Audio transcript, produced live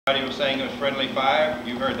Everybody was saying it was friendly fire.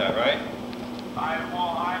 You heard that, right?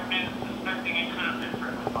 I've been suspecting it could have been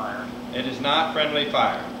friendly fire. It is not friendly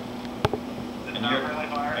fire. It's not friendly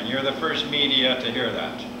fire? And you're the first media to hear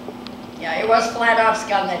that. Yeah, it was Flat Off's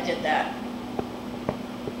gun that did that.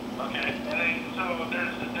 Okay, so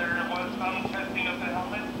there was some testing of the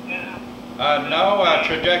helmet? No,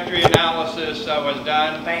 trajectory analysis was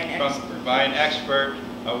done By an expert.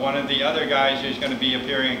 One of the other guys who's going to be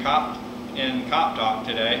appearing in Cop Talk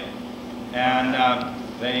today, and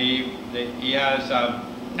he has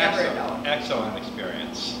excellent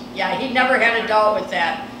experience. Yeah, he never had a doubt with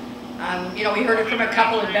that. You know, we heard it from a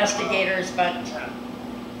couple investigators, but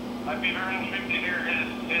I'd be very intrigued to hear his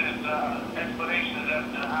explanations as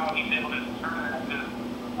to how he's able to determine that, because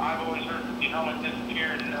I've always heard that the helmet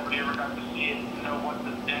disappeared and nobody ever got to see it to know what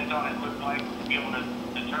the dent on it looked like to be able to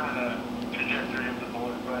determine the trajectory of the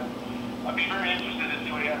bullet. But I'd be very interested to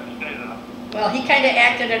see what he has to say though. well, he kind of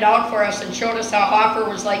acted it out for us and showed us how Hoffer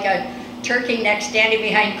was like a turkey neck standing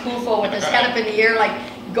behind Kufo with his head up in the air, like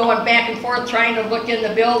going back and forth trying to look in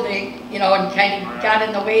the building, you know, and kind of got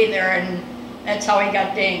in the way there, and that's how he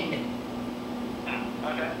got dinged.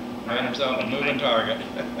 Okay. Made himself a moving target.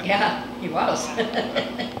 Yeah, he was. So,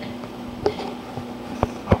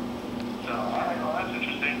 alright, well that's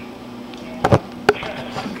interesting.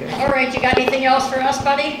 All right, you got anything else for us,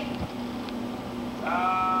 buddy?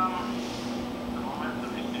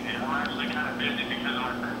 Let me see. I'm actually kind of busy because of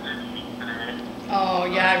my birthday today. Oh,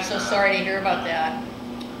 yeah, I'm so sorry to hear about that.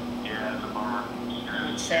 Yeah, it's a bummer.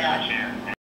 It's sad. Share.